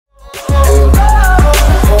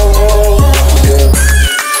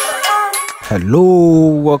Hello,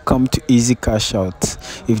 welcome to Easy Cash Out.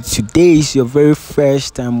 If today is your very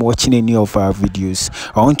first time watching any of our videos,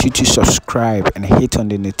 I want you to subscribe and hit on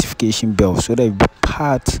the notification bell so that you'll be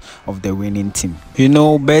part of the winning team. You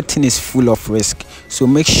know, betting is full of risk, so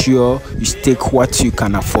make sure you stake what you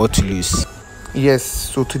can afford to lose. Yes,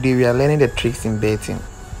 so today we are learning the tricks in betting.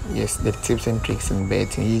 Yes, the tips and tricks in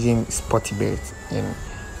betting using Sportybet and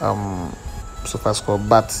SofaScore.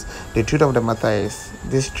 But the truth of the matter is,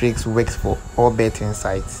 this tricks works for all betting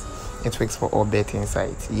sites. It works for all betting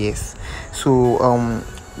sites. Yes. So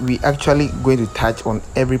we actually going to touch on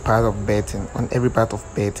every part of betting.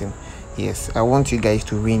 Yes, I want you guys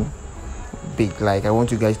to win big. Like, I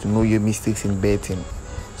want you guys to know your mistakes in betting.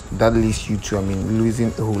 That leads you to losing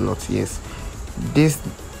a whole lot. Yes. This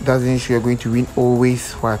doesn't show you're going to win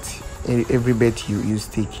always every bet you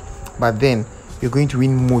stake, but then you're going to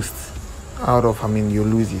win most out of your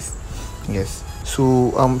losses. Yes.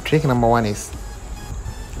 So trick number one is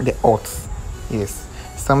the odds. Yes,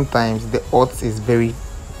 sometimes the odds is very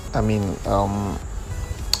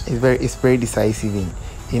it's very decisive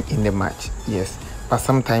in the match. Yes, but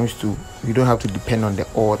sometimes too you don't have to depend on the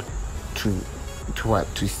odd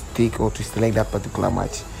to stake or to select that particular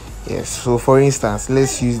match. Yes, so for instance,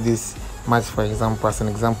 let's use this match as an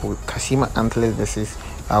example: Kashima Antlers versus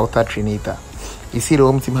Outer Trinita. You see the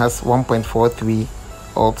home team has 1.43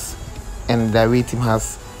 odds and the away team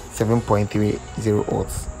has 7.30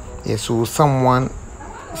 odds. Yeah, so someone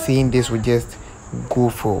seeing this would just go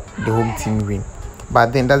for the home team win,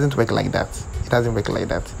 but then it doesn't work like that.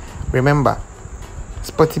 Remember,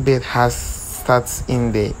 Sportybet has stats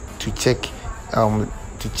in there to check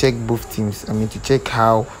both teams. To check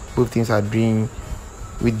how both teams are doing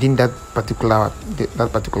within that particular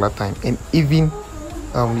time, and even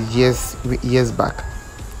years back.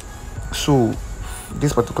 So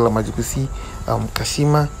this particular match, you can see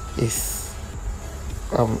Kashima is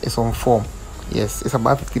on form. Yes, it's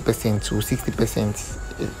about 50% to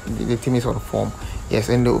 60%. The team is on form. Yes,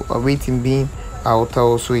 and the away team being out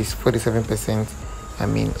also is 47%.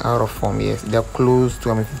 Out of form. Yes, they're close to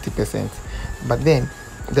 50%. But then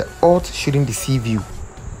the odds shouldn't deceive you.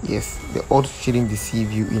 Yes, the odds shouldn't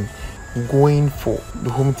deceive you in going for the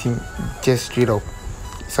home team just straight up.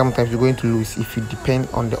 Sometimes you're going to lose if you depend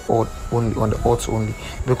on the odds only,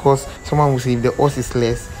 because someone will say if the odds is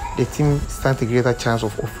less, the team stands a greater chance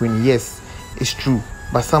of winning. Yes, it's true,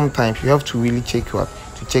 but sometimes you have to really check your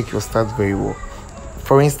stats very well.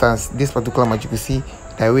 For instance, this particular match, you can see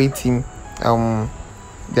the away team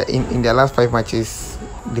in their last 5 matches,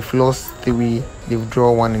 they've lost 3, they've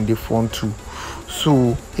drawn 1, and they've won 2.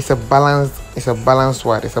 So it's a balanced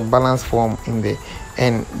form in there,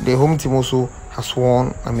 and the home team also has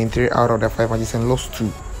won 3 out of the 5 matches and lost 2.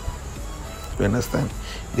 You understand?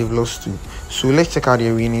 They've lost 2. So let's check out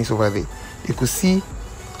their winnings over there. You could see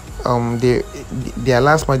their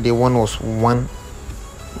last match they won was one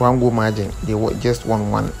goal margin. They just won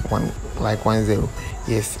 1-0.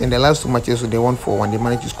 Yes, and the last 2 matches, so they won 4-1. They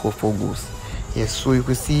managed to score 4 goals. Yes, so you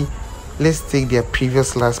could see, let's take their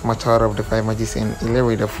previous last match out of the 5 matches and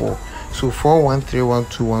elaborate the 4. So 4-1, 3-1,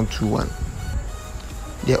 2-1, 2-1.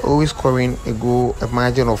 They're always scoring a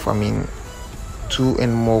margin of 2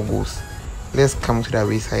 and more goals. Let's come to the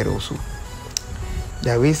away side also.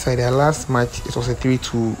 The away side, their last match, it was a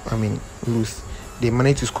 3-2 lose. They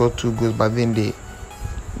managed to score 2 goals, but then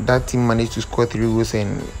that team managed to score 3 goals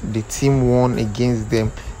and the team won against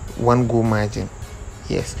them 1 goal margin.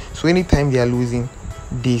 Yes, so anytime they are losing,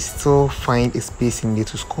 they still find a space in there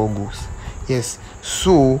to score goals. Yes,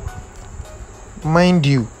 so mind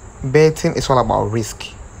you, betting is all about risk.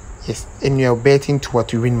 Yes, and you are betting to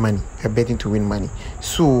win money. You are betting to win money.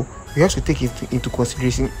 So you have to take into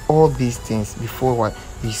consideration all these things before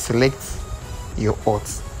you select your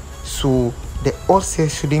odds. So the odds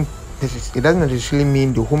it doesn't necessarily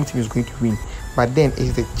mean the home team is going to win, but then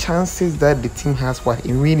it's the chances that the team has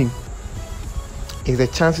in winning.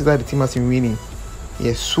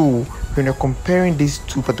 Yes, so when you're comparing these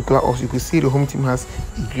 2 particular odds, you can see the home team has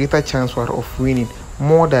a greater chance of winning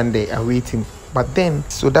more than the away team. But then,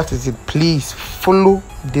 so that is it. Please follow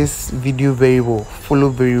this video very well.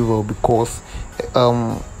 Because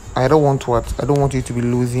I don't want you to be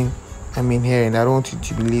losing here, and I don't want you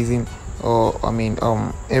to be losing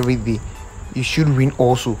every day. You should win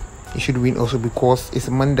also. Because it's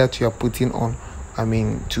money that you are putting on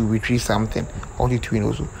to retrieve something. I want you to win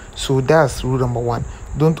also. So that's rule number 1.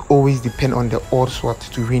 Don't always depend on the odds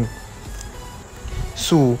to win.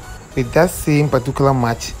 So with that same particular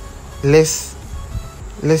match, let's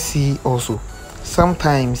see also,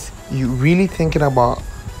 sometimes you really thinking about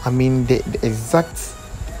the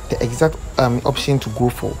exact option to go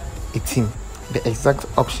for a team. the exact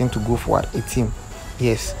option to go for a team.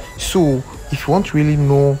 Yes, so if you want to really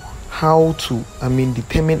know how to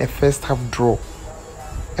determine a first half draw,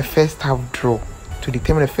 to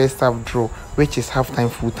determine a first half draw, which is halftime,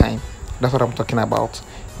 full time, that's what I'm talking about.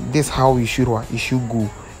 This is how you should go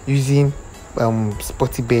using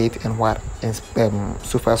Sportybet and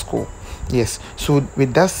SofaScore. Yes, so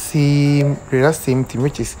with that same team,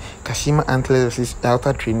 which is Kashima Antlers versus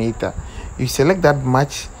Alta Trinita, you select that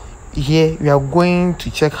match. Here we are going to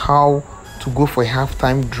check how to go for a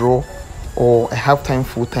halftime draw or a halftime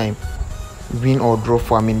full time, win or draw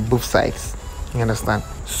for both sides. You understand?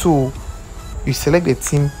 So you select the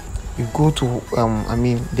team, you go to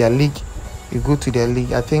their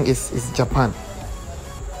league, I think it's Japan.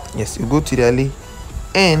 Yes, you go to their league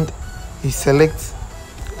and you select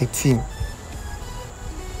a team.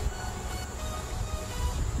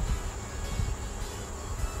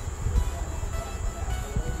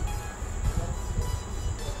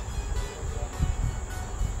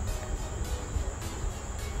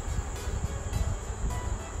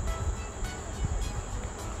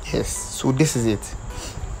 Yes, so this is it.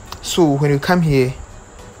 So when you come here,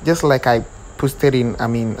 just like I posted in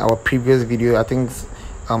our previous video, I think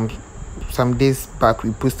some days back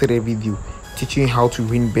we posted a video teaching you how to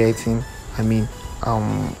win betting,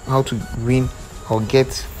 how to win or get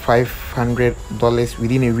 $500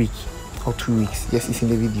 within a week or 2 weeks. Yes, it's in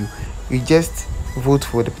the video. You just vote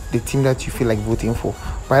for the team that you feel like voting for,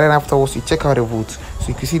 but then afterwards you check out the votes. So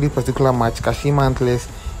you can see this particular match, Kashima Antlers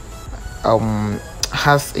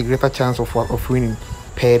has a greater chance of winning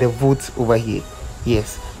per the votes over here.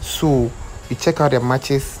 Yes, so you check out the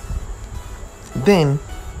matches. Then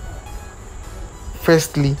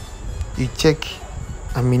firstly you check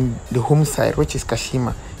the home side, which is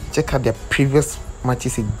Kashima. Check out their previous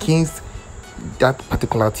matches against that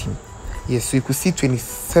particular team. Yes, so you could see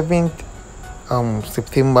 27th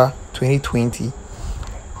September 2020,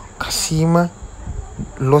 Kashima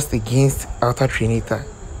lost against Alta Trinita.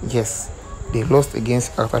 Yes, they lost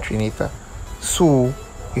against Alta Trinita. So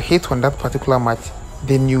you hit on that particular match,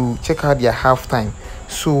 then you check out their halftime.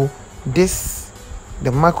 So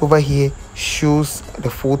the mark over here shows the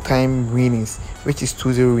full-time winnings, which is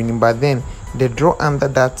 2-0 winning, but then the draw under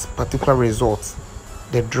that particular result,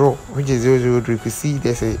 the draw which is 0-0 draw, you can see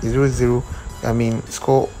there's a 0-0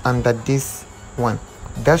 score under this one.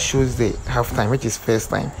 That shows the halftime, which is first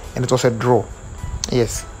time, and it was a draw.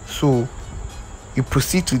 Yes, so you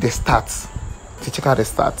proceed to the stats to check out the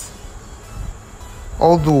stats.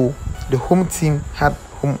 Although the home team had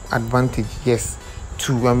home advantage, yes,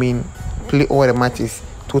 to play all the matches,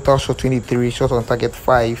 total shot 23, shot on target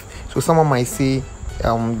 5. So someone might say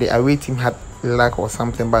the away team had luck or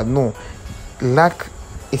something, but no, luck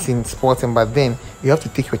is in sporting, but then you have to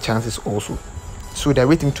take your chances also. So the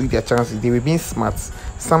away team took their chances. They were being smart.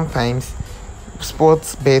 Sometimes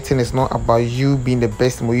sports betting is not about you being the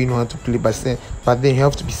best or you know how to play, but then you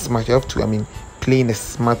have to be smart. You have to play in a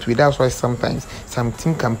smart way. That's why sometimes some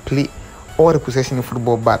team can play all the possession in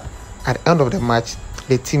football, but at the end of the match,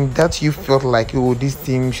 the team that you felt like, oh, this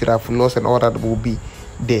team should have lost and all that will be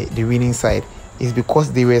the winning side, is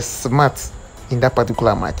because they were smart in that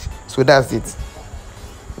particular match. So that's it.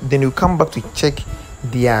 Then you come back to check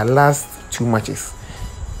their last 2 matches.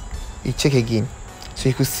 You check again. So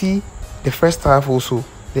you could see the first half also,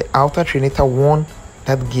 the Alta Trinita won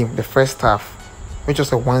that game, the first half, which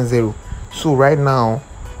was a 1-0. So right now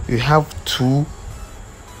you have two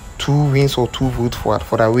wins or 2 votes for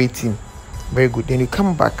the away team. Very good. Then you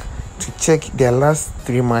come back to check their last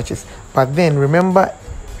 3 matches. But then remember,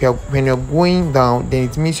 when you're going down, then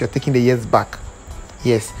it means you're taking the years back.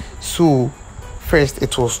 Yes. So first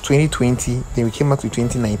it was 2020, then we came back to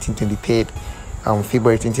 2019, 23rd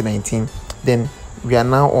February 2019. Then we are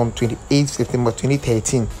now on 28th September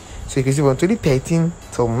 2013. So you can see from 2013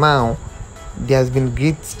 till now, there has been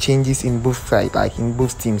great changes in both sides, like in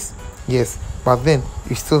both teams. Yes, but then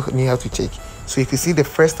you still need to check. So if you see the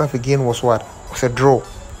first half again was what? Was a draw.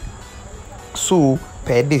 So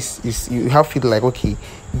per this, you have to feel like, okay,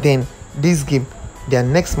 then this game, their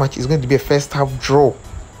next match is going to be a first half draw,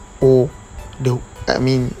 or the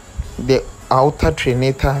Alta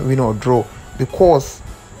Trinita win or draw, because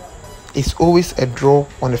it's always a draw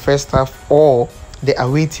on the first half, or the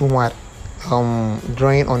away team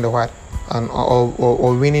drawing on the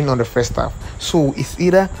or winning on the first half. So it's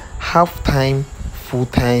either half time, full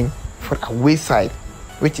time for away side,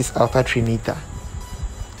 which is Alta Trinita.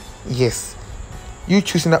 Yes, you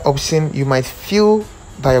choosing that option, you might feel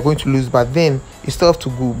that you're going to lose, but then you still have to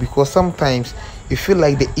go, because sometimes you feel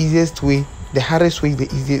like the easiest way, the hardest way, the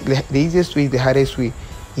easiest way is the hardest way.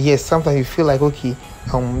 yes, sometimes you feel like, okay,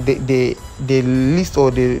 the least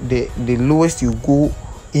or the lowest you go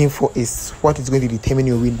in for is what is going to determine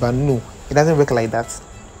your win. But no, it doesn't work like that.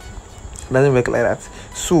 It doesn't work like that.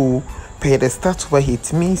 So per the stats over here,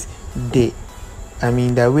 it means the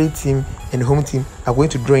away team and the home team are going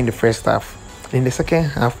to draw in the first half. In the second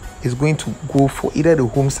half is going to go for either the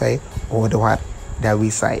home side or the away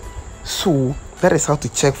side. So that is how to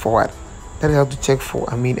check for what. That is how to check for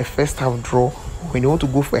a first half draw. When you want to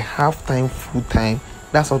go for a half time, full time,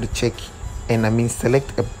 that's how to check and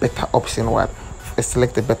select a better option.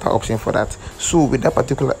 Select a better option for that. So with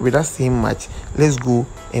that same match, let's go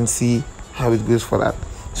and see how it goes for that.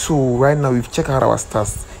 So right now we've checked out our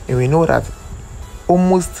stats and we know that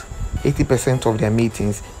almost 80% of their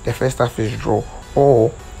meetings, the first half is draw,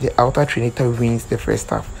 or the outer Trinita wins the first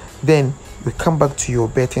half. Then we come back to your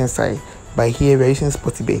betting side. By here we're using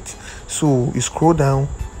Sportybet. So you scroll down,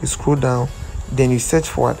 then you search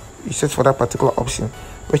for that particular option,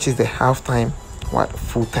 which is the halftime,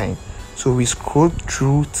 full time. So we scroll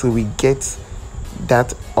through till we get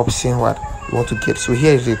that option we want to get. So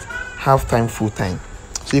here is it, halftime, full time.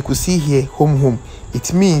 So you could see here home.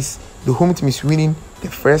 It means the home team is winning the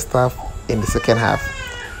first half and the second half.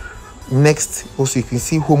 Next, also you can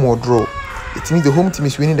see home or draw. It means the home team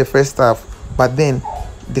is winning the first half, but then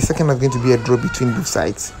the second half is going to be a draw between both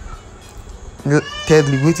sides.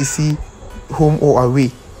 Thirdly, we're going to see home or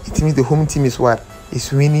away. It means the home team is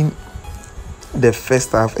winning the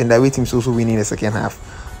first half and the away team is also winning the second half.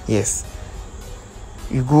 Yes,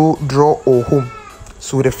 you go draw or home.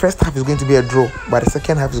 So the first half is going to be a draw, but the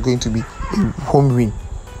second half is going to be a home win.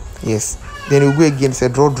 Yes, then you go again, it's a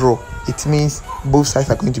draw. It means both sides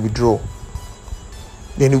are going to be draw.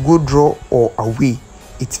 Then you go draw or away.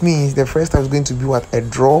 It means the first half is going to be a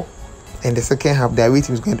draw, and the second half the away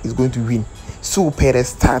team is going to win. So per the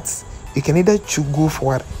stats, you can either go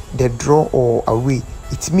for the draw or away.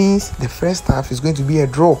 It means the first half is going to be a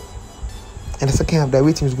draw, and the second half the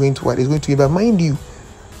away team is going to win. But mind you,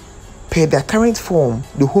 per their current form,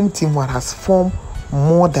 the home team has formed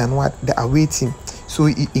more than the away team. So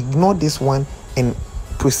you ignore this one and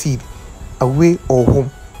proceed away or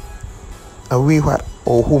home. Away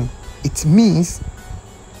or home. It means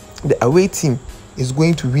the away team is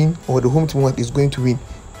going to win or the home team is going to win.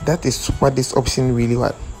 That is what this option really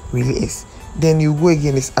is. Then you go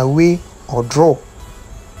again, it's away or draw.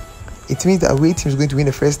 It means the away team is going to win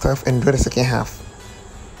the first half and draw the second half.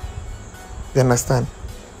 You understand?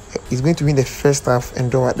 It's going to win the first half and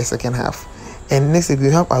draw the second half. And next, if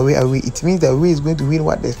you have away, it means the away is going to win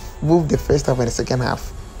both the first half and the second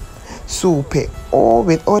half. So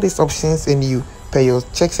with all these options and you pay your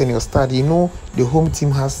checks and your start, you know the home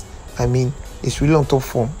team it's really on top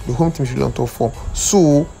form. The home team is really on top form.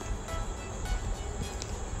 So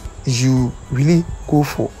you really go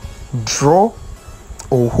for draw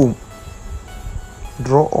or home.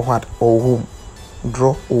 Draw or home.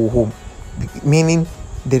 Draw or home. Meaning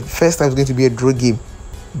the first half is going to be a draw game,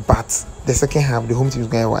 but the second half the home team is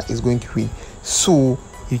going to win. So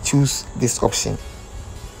you choose this option.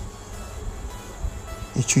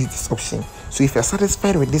 So if you're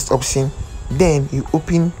satisfied with this option, then you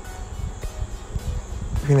open.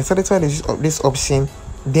 When you're satisfied with this option,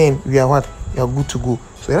 then you are good to go.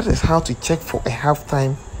 So that is how to check for a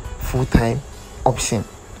halftime, full-time option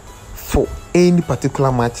for any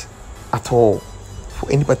particular match at all.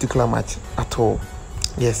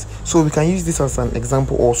 Yes, so we can use this as an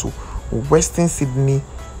example also. Western Sydney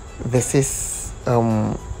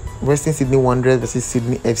Wanderers versus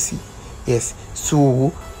Sydney FC. Yes,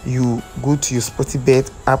 so you go to your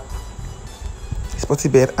Sportybet app,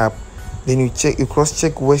 then you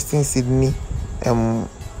cross-check Western Sydney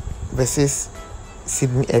versus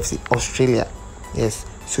Sydney FC Australia. Yes,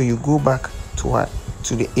 so you go back to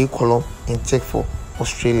the A column and check for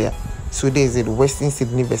Australia. So there is it, Western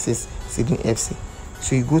Sydney versus Sydney FC.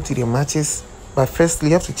 So you go to the matches, but firstly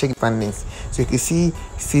you have to check the standings. So you can see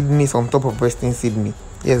Sydney is on top of Western Sydney.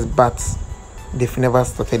 Yes, but they've never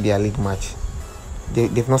started their league match.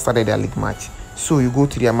 They've not started their league match. So you go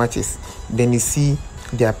to their matches, then you see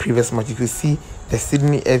their previous match. You can see the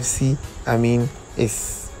Sydney FC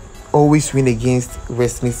is always win against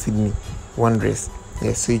Western Sydney Wanderers.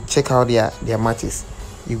 Yes, so you check out their matches.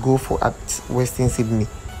 You go for at Western Sydney,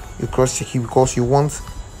 you cross check it because you want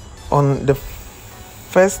on the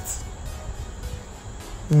 1st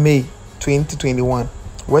May 2021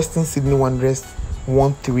 Western Sydney Wanderers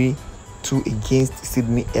won 3-2 against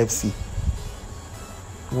Sydney FC.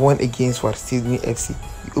 Won against Sydney FC.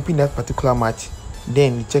 You open that particular match,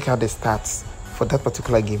 then you check out the stats for that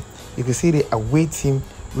particular game. You can see the away team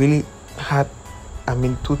really had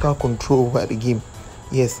total control over the game.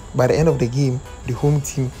 Yes, by the end of the game, the home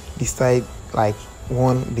team decide like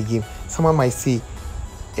won the game. Someone might say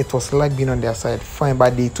it was like being on their side, fine,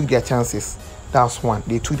 but they took their chances. That's one.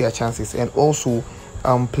 They took their chances, and also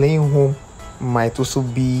playing home might also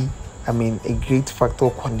be, I mean, a great factor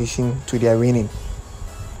condition to their winning.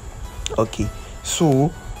 Okay,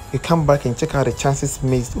 so you come back and check out the chances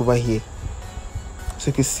made over here. So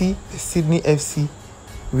you can see the Sydney FC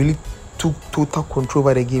really took total control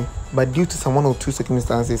over the game, but due to some one or two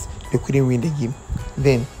circumstances, they couldn't win the game.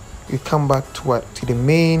 Then you come back to what? To the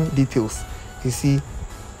main details. You see,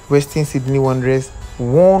 Western Sydney Wanderers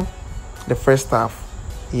won the first half.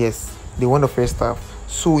 Yes, they won the first half.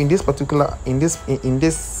 So in this particular, in this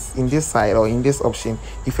side, or in this option,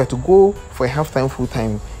 if you have to go for a halftime, full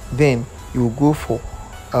time, then you will go for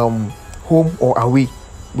home or away,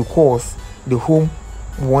 because the home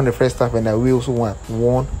won the first half and the away also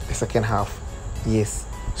won the second half. Yes,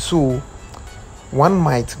 so one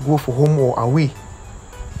might go for home or away.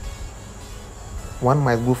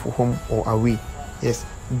 Yes,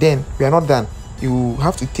 then we are not done. You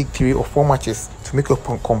have to take 3 or 4 matches to make your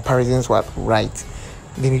comparisons right.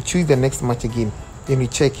 Then you choose the next match again. Then you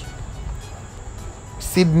check.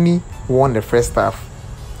 Sydney won the first half,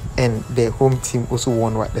 and the home team also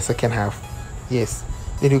won the second half. Yes.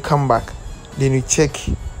 Then you come back. Then you check.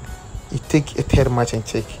 You take a third match and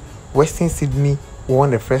check. Western Sydney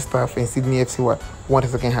won the first half, and Sydney FC won the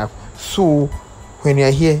second half. So when you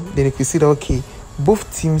are here, then you consider, okay,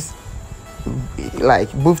 both teams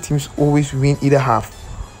always win either half.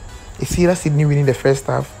 It's either Sydney winning the first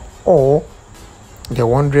half, or the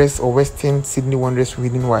Wanderers or Western Sydney Wanderers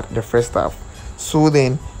winning the first half. So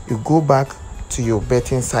then you go back to your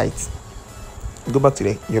betting site.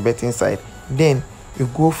 Your betting site. Then you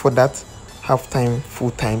go for that halftime,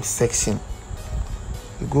 full-time section.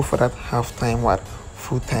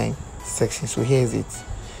 Full-time section. So here is it.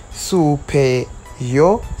 So per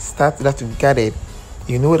your stat that you've gathered,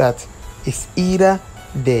 you know that it's either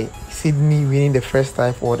the Sydney winning the first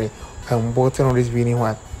half, or the Bolton Wanderers winning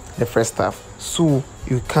the first half. So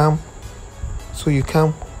you come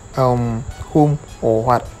home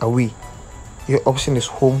or away. Your option is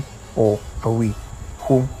home or away.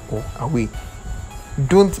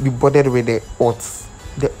 Don't be bothered with the odds.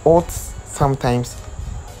 The odds sometimes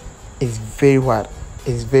is very hard.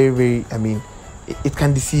 It's very, I mean, it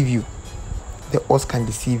can deceive you. The odds can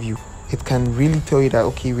deceive you. It can really tell you that,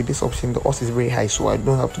 okay, with this option the odds is very high, so I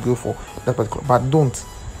don't have to go for that particular. But don't,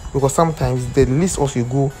 because sometimes the least odds you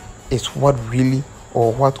go is what really,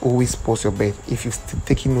 or what always spoils your bet, if you're still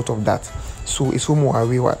taking note of that. So it's home or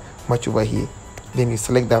away match over here. Then you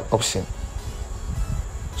select that option.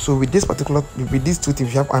 So with these two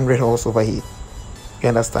teams, you have 100 odds over here. You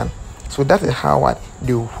understand? So that is how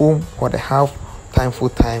the home or the half time, full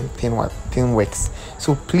time thing works.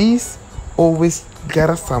 So please always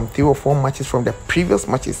gather some 3 or 4 matches from the previous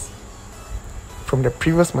matches.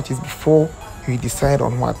 Before you decide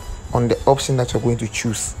on the option that you're going to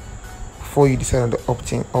choose. Before you decide on the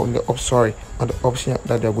option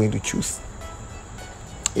that you're going to choose.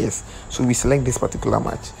 Yes. So we select this particular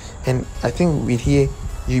match, and I think with here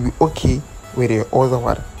you'll be okay with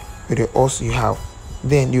the odds you have.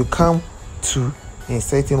 Then you come to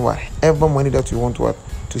inserting whatever money that you want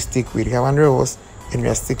to stick with. You have 100 odds, and we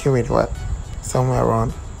are sticking with somewhere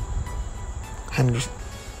around 100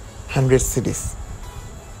 cedis.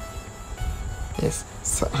 Yes,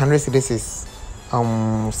 so 100 cedis is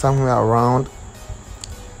somewhere around,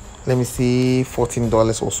 let me see,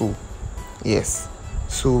 $14 or so. Yes,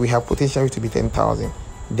 so we have potential to be 10,000.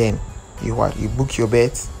 Then you book your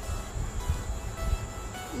bet.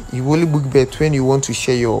 You only book bet when you want to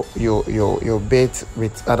share your bet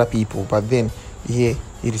with other people, but then here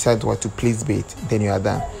you decide to place bet, then you are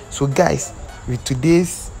done. So guys, with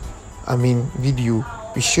today's video,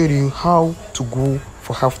 we showed you how to go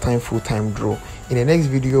for halftime, full-time draw. In the next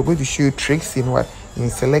video, we're going to show you tricks in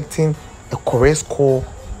selecting a correct score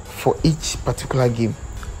for each particular game.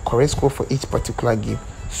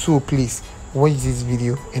 So please watch this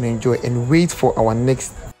video and enjoy, and wait for our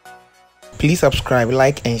next. Please subscribe,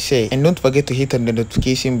 like and share, and don't forget to hit on the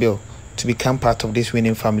notification bell to become part of this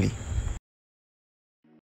winning family.